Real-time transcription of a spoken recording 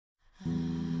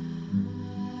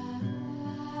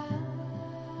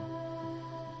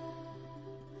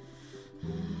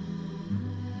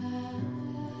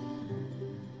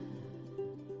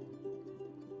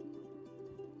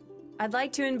I'd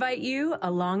like to invite you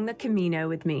along the Camino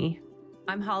with me.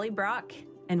 I'm Holly Brock,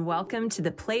 and welcome to the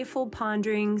playful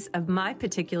ponderings of my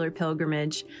particular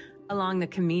pilgrimage along the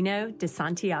Camino de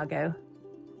Santiago.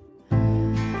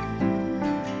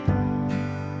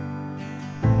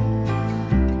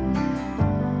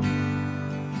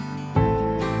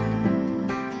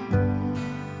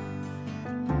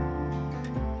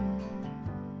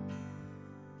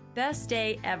 Best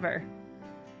day ever.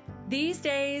 These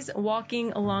days,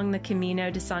 walking along the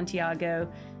Camino de Santiago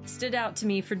stood out to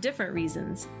me for different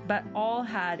reasons, but all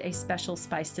had a special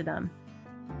spice to them.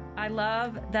 I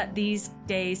love that these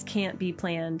days can't be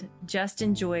planned, just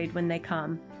enjoyed when they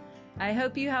come. I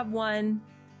hope you have one,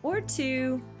 or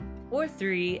two, or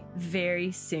three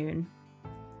very soon.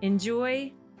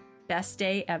 Enjoy. Best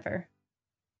day ever.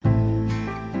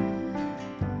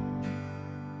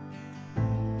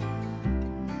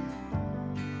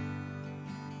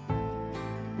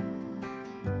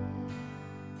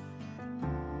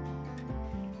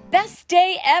 Best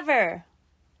day ever.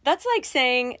 That's like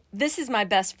saying, this is my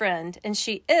best friend, and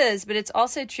she is, but it's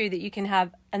also true that you can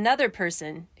have another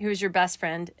person who is your best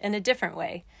friend in a different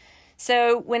way.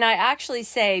 So when I actually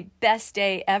say best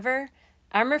day ever,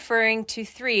 I'm referring to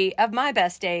 3 of my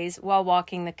best days while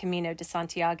walking the Camino de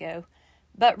Santiago.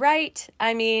 But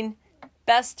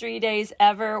best 3 days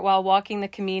ever while walking the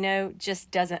Camino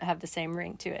just doesn't have the same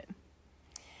ring to it.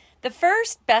 The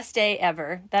first best day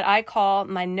ever that I call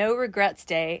my no regrets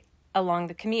day along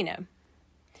the Camino.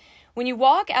 When you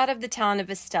walk out of the town of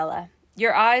Estella,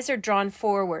 your eyes are drawn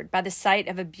forward by the sight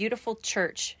of a beautiful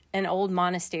church, an old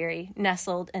monastery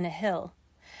nestled in a hill.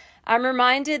 I'm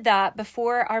reminded that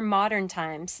before our modern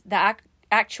times, the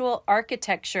actual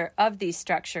architecture of these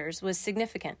structures was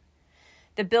significant.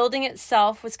 The building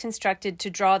itself was constructed to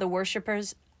draw the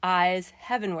worshippers' eyes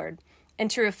heavenward and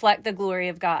to reflect the glory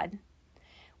of God.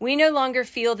 We no longer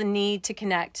feel the need to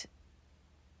connect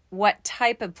what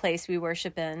type of place we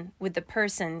worship in with the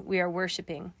person we are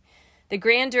worshiping. The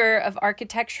grandeur of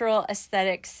architectural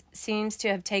aesthetics seems to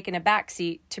have taken a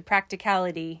backseat to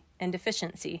practicality and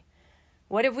efficiency.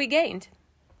 What have we gained?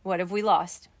 What have we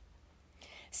lost?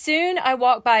 Soon I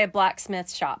walk by a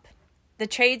blacksmith shop. The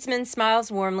tradesman smiles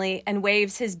warmly and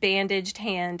waves his bandaged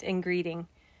hand in greeting.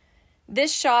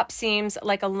 This shop seems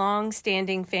like a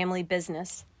long-standing family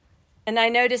business, and I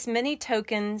notice many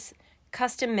tokens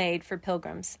custom-made for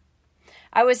pilgrims.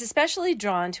 I was especially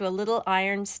drawn to a little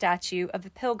iron statue of a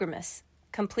pilgrimess,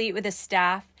 complete with a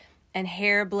staff and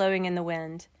hair blowing in the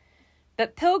wind.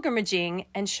 But pilgrimaging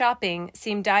and shopping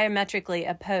seemed diametrically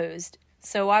opposed,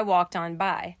 so I walked on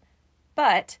by.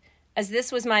 But, as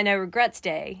this was my no regrets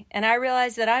day, and I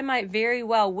realized that I might very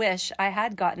well wish I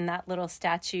had gotten that little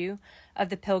statue of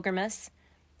the pilgrimess,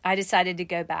 I decided to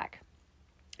go back.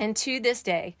 And to this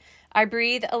day, I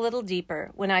breathe a little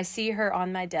deeper when I see her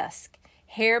on my desk,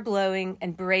 hair blowing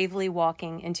and bravely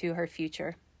walking into her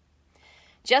future.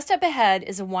 Just up ahead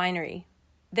is a winery.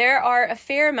 There are a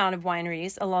fair amount of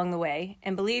wineries along the way,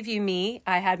 and believe you me,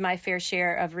 I had my fair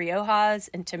share of Riojas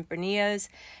and Tempranillos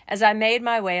as I made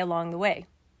my way along the way.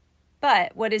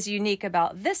 But what is unique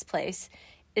about this place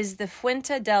is the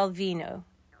Fuente del Vino,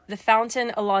 the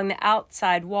fountain along the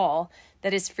outside wall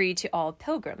that is free to all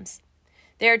pilgrims.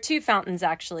 There are 2 fountains,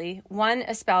 actually, one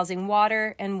espousing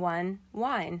water and one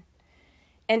wine.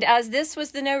 And as this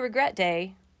was the no-regret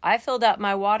day, I filled up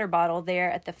my water bottle there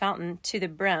at the fountain to the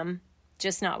brim,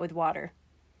 just not with water.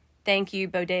 Thank you,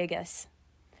 bodegas.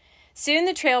 Soon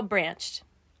the trail branched.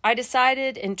 I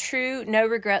decided in true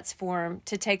no-regrets form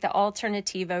to take the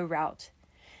Alternativo route.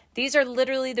 These are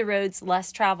literally the roads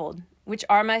less traveled, which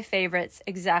are my favorites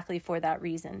exactly for that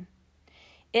reason.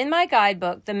 In my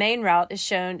guidebook, the main route is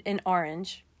shown in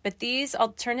orange, but these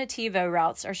Alternativo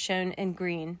routes are shown in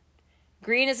green.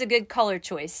 Green is a good color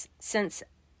choice, since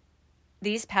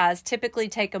these paths typically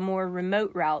take a more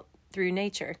remote route through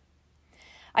nature.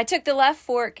 I took the left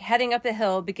fork heading up a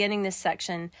hill beginning this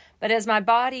section, but as my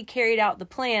body carried out the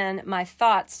plan, my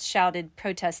thoughts shouted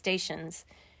protestations.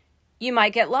 You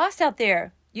might get lost out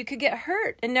there. You could get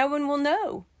hurt and no one will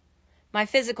know. My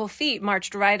physical feet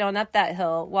marched right on up that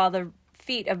hill while the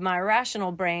feet of my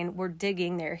rational brain were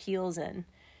digging their heels in.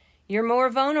 You're more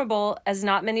vulnerable as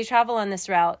not many travel on this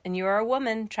route, and you are a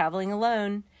woman traveling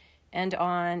alone, and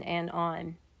on and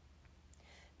on.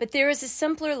 But there was a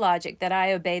simpler logic that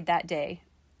I obeyed that day.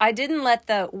 I didn't let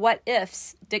the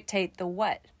what-ifs dictate the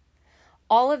what.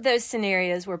 All of those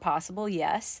scenarios were possible,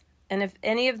 yes, and if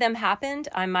any of them happened,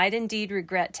 I might indeed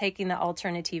regret taking the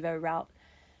Alternativo route.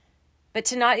 But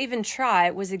to not even try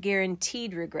was a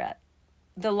guaranteed regret.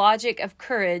 The logic of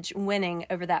courage winning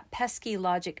over that pesky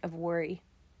logic of worry.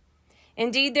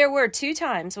 Indeed, there were 2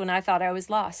 times when I thought I was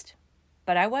lost.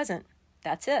 but I wasn't.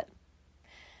 That's it.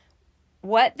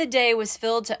 What the day was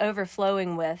filled to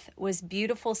overflowing with was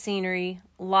beautiful scenery,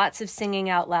 lots of singing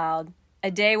out loud, a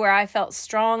day where I felt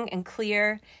strong and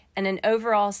clear, and an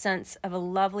overall sense of a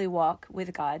lovely walk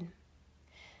with God.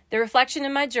 The reflection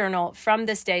in my journal from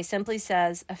this day simply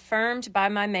says, affirmed by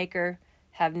my Maker,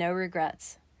 have no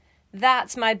regrets.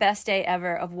 That's my best day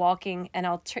ever of walking an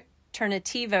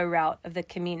alternativo route of the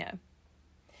Camino.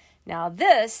 Now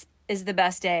this is the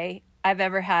best day I've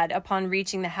ever had upon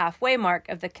reaching the halfway mark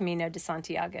of the Camino de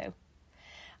Santiago.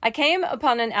 I came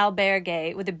upon an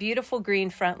albergue with a beautiful green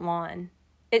front lawn.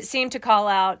 It seemed to call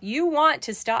out, "You want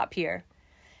to stop here."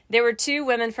 There were 2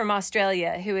 women from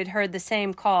Australia who had heard the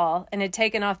same call and had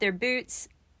taken off their boots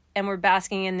and were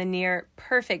basking in the near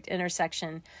perfect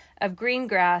intersection of green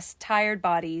grass, tired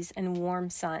bodies, and warm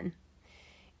sun.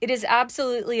 It is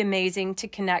absolutely amazing to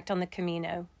connect on the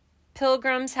Camino.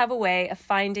 Pilgrims have a way of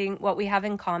finding what we have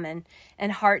in common,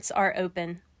 and hearts are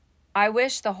open. I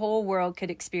wish the whole world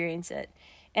could experience it.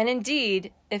 And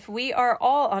indeed, if we are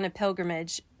all on a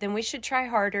pilgrimage, then we should try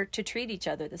harder to treat each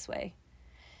other this way.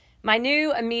 My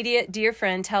new immediate dear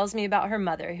friend tells me about her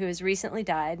mother who has recently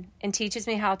died and teaches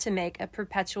me how to make a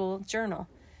perpetual journal,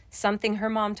 something her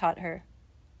mom taught her.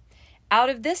 Out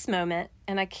of this moment,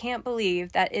 and I can't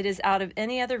believe that it is out of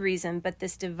any other reason but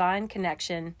this divine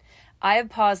connection, I have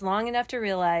paused long enough to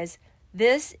realize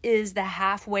this is the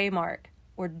halfway mark,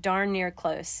 or darn near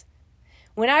close.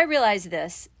 When I realize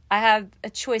this, I have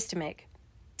a choice to make.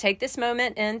 Take this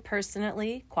moment in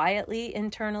personally, quietly,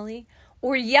 internally,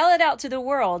 or yell it out to the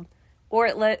world, or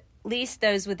at least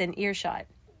those within earshot.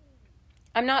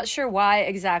 I'm not sure why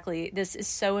exactly this is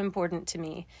so important to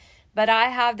me, but I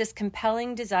have this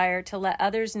compelling desire to let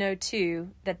others know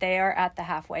too that they are at the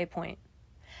halfway point.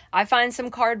 I find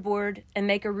some cardboard and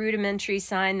make a rudimentary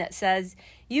sign that says,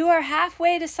 "You are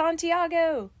halfway to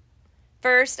Santiago."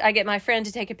 First, I get my friend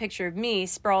to take a picture of me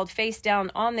sprawled face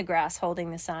down on the grass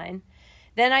holding the sign.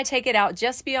 Then I take it out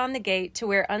just beyond the gate to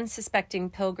where unsuspecting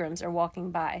pilgrims are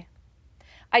walking by.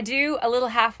 I do a little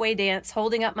halfway dance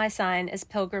holding up my sign as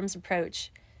pilgrims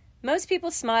approach. Most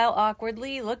people smile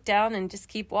awkwardly, look down, and just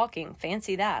keep walking.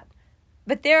 Fancy that.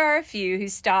 But there are a few who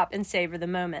stop and savor the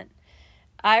moment.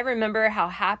 I remember how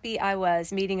happy I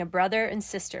was meeting a brother and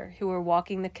sister who were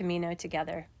walking the Camino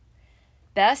together.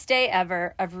 Best day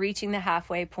ever of reaching the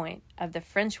halfway point of the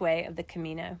French way of the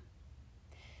Camino.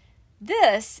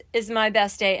 This is my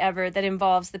best day ever that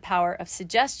involves the power of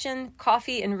suggestion,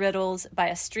 coffee, and riddles by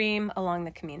a stream along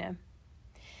the Camino.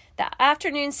 The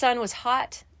afternoon sun was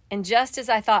hot, and just as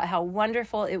I thought how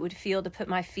wonderful it would feel to put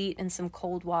my feet in some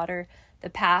cold water,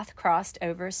 the path crossed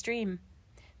over a stream.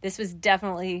 This was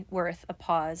definitely worth a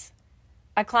pause.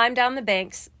 I climbed down the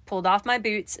banks, pulled off my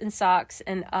boots and socks,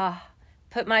 and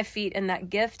put my feet in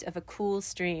that gift of a cool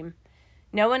stream.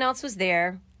 No one else was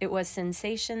there. It was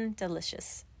sensation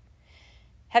delicious.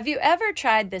 Have you ever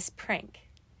tried this prank?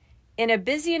 In a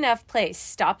busy enough place,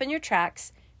 stop in your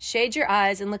tracks, shade your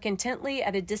eyes, and look intently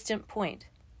at a distant point.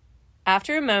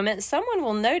 After a moment, someone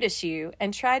will notice you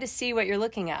and try to see what you're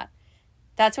looking at.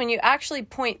 That's when you actually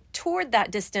point toward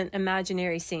that distant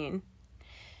imaginary scene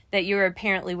that you are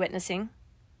apparently witnessing.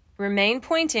 Remain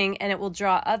pointing and it will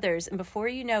draw others, and before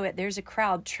you know it, there's a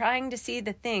crowd trying to see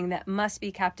the thing that must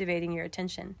be captivating your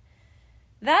attention.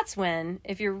 That's when,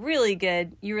 if you're really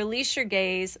good, you release your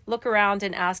gaze, look around,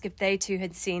 and ask if they too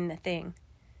had seen the thing.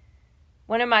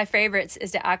 One of my favorites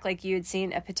is to act like you had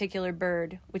seen a particular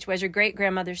bird, which was your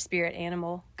great-grandmother's spirit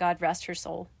animal, God rest her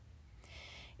soul.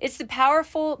 It's the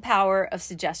powerful power of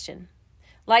suggestion,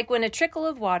 like when a trickle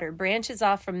of water branches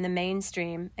off from the main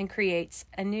stream and creates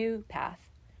a new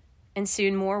path, and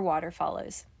soon more water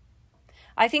follows.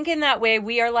 I think in that way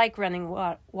we are like running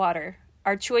water.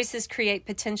 Our choices create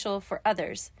potential for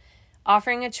others,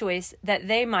 offering a choice that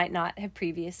they might not have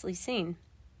previously seen.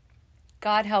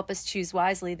 God help us choose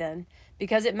wisely then,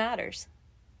 because it matters.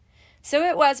 So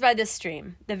it was by this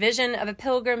stream. The vision of a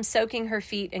pilgrim soaking her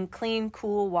feet in clean,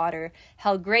 cool water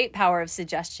held great power of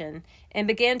suggestion and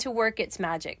began to work its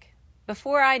magic.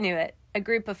 Before I knew it, a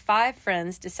group of 5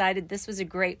 friends decided this was a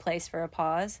great place for a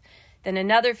pause, then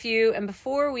another few, and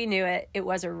before we knew it, it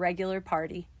was a regular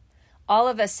party. All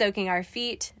of us soaking our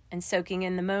feet and soaking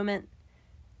in the moment.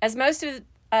 As most of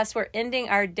us were ending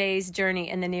our day's journey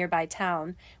in the nearby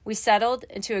town, we settled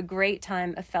into a great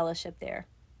time of fellowship there.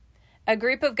 A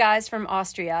group of guys from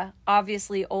Austria,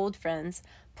 obviously old friends,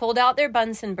 pulled out their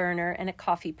Bunsen burner and a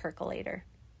coffee percolator.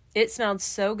 It smelled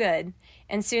so good,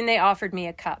 and soon they offered me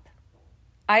a cup.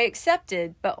 I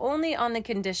accepted, but only on the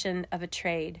condition of a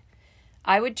trade.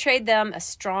 I would trade them a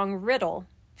strong riddle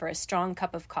for a strong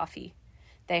cup of coffee.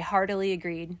 They heartily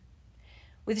agreed.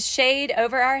 With shade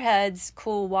over our heads,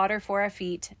 cool water for our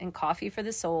feet, and coffee for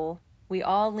the soul, we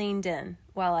all leaned in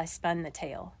while I spun the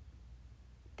tale.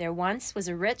 There once was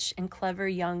a rich and clever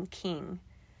young king.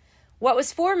 What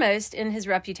was foremost in his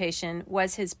reputation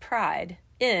was his pride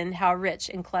in how rich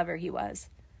and clever he was.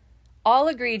 All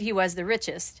agreed he was the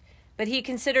richest, but he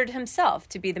considered himself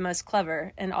to be the most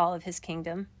clever in all of his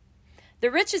kingdom.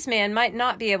 The richest man might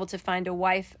not be able to find a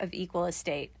wife of equal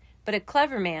estate, but a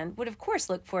clever man would of course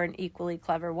look for an equally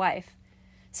clever wife.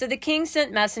 So the king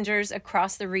sent messengers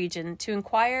across the region to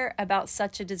inquire about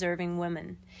such a deserving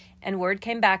woman, and word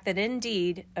came back that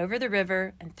indeed, over the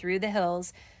river and through the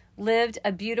hills, lived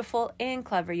a beautiful and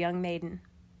clever young maiden.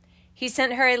 He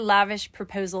sent her a lavish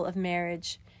proposal of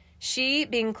marriage, she,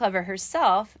 being clever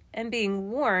herself and being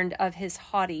warned of his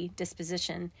haughty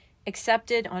disposition,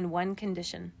 accepted on one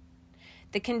condition.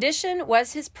 The condition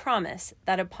was his promise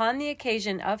that upon the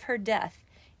occasion of her death,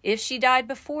 if she died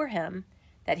before him,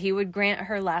 that he would grant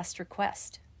her last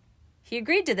request. He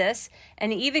agreed to this,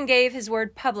 and even gave his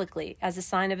word publicly as a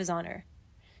sign of his honor.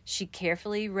 She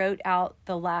carefully wrote out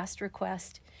the last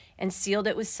request and sealed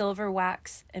it with silver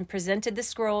wax and presented the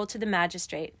scroll to the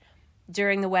magistrate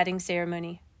during the wedding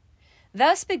ceremony.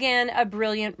 Thus began a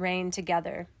brilliant reign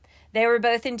together. They were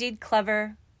both indeed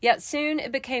clever, yet soon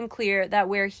it became clear that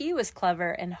where he was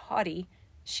clever and haughty,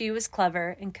 she was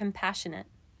clever and compassionate.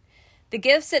 The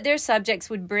gifts that their subjects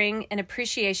would bring in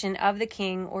appreciation of the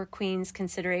king or queen's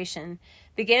consideration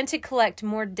began to collect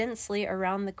more densely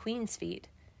around the queen's feet.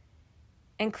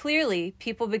 And clearly,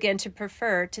 people began to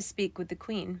prefer to speak with the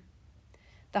queen.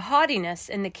 The haughtiness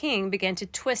in the king began to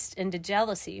twist into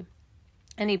jealousy,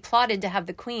 and he plotted to have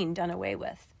the queen done away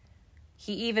with.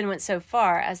 He even went so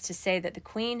far as to say that the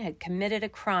queen had committed a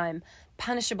crime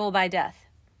punishable by death.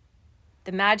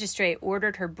 The magistrate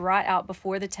ordered her brought out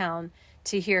before the town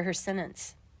to hear her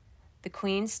sentence. The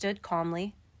queen stood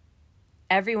calmly.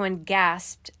 Everyone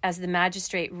gasped as the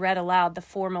magistrate read aloud the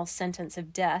formal sentence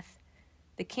of death.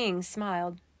 The king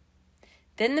smiled.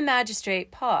 Then the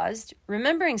magistrate paused,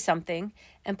 remembering something,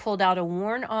 and pulled out a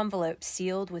worn envelope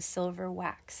sealed with silver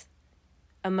wax.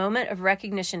 A moment of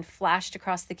recognition flashed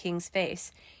across the king's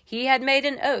face. He had made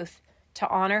an oath to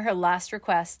honor her last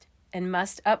request and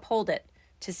must uphold it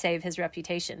to save his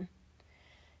reputation.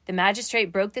 The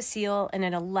magistrate broke the seal and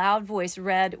in a loud voice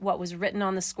read what was written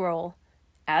on the scroll.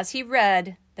 As he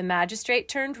read, the magistrate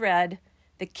turned red,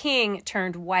 the king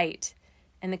turned white,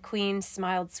 and the queen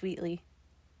smiled sweetly.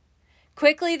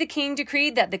 Quickly the king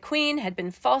decreed that the queen had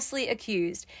been falsely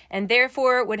accused and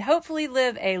therefore would hopefully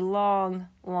live a long,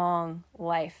 long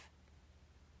life.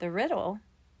 The riddle: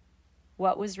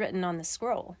 what was written on the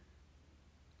scroll?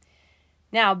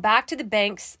 Now back to the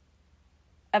banks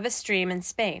of a stream in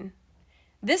Spain.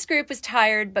 This group was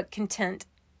tired but content,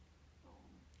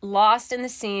 lost in the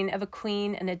scene of a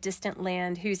queen in a distant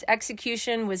land whose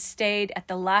execution was stayed at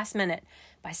the last minute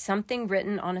by something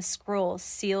written on a scroll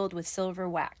sealed with silver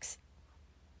wax.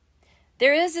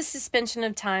 There is a suspension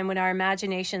of time when our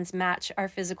imaginations match our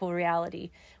physical reality,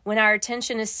 when our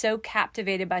attention is so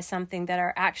captivated by something that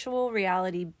our actual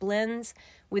reality blends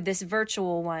with this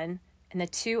virtual one, and the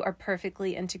two are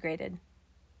perfectly integrated.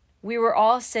 We were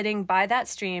all sitting by that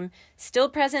stream, still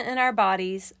present in our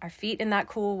bodies, our feet in that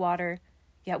cool water,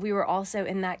 yet we were also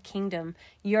in that kingdom,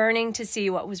 yearning to see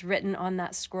what was written on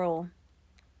that scroll.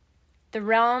 The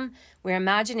realm where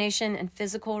imagination and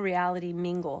physical reality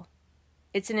mingle.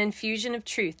 It's an infusion of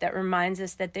truth that reminds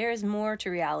us that there is more to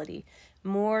reality,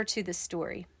 more to the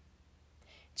story.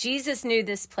 Jesus knew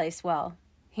this place well.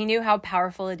 He knew how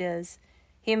powerful it is.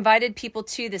 He invited people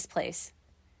to this place.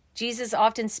 Jesus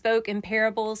often spoke in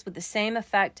parables with the same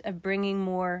effect of bringing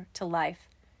more to life.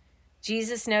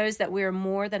 Jesus knows that we are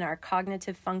more than our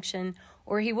cognitive function,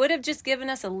 or he would have just given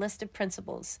us a list of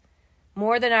principles.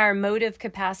 More than our emotive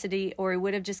capacity, or he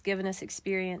would have just given us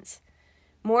experience.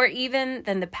 More even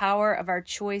than the power of our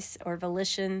choice or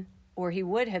volition, or he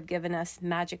would have given us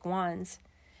magic wands.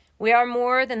 We are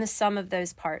more than the sum of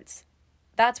those parts.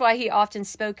 That's why he often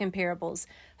spoke in parables,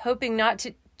 hoping not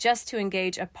just to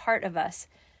engage a part of us,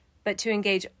 but to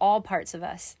engage all parts of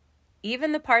us,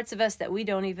 even the parts of us that we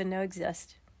don't even know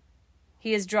exist.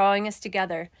 He is drawing us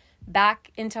together,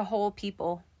 back into whole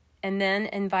people, and then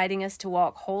inviting us to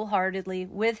walk wholeheartedly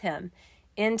with him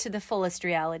into the fullest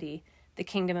reality, the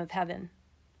kingdom of heaven.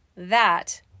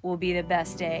 That will be the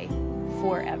best day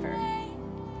forever.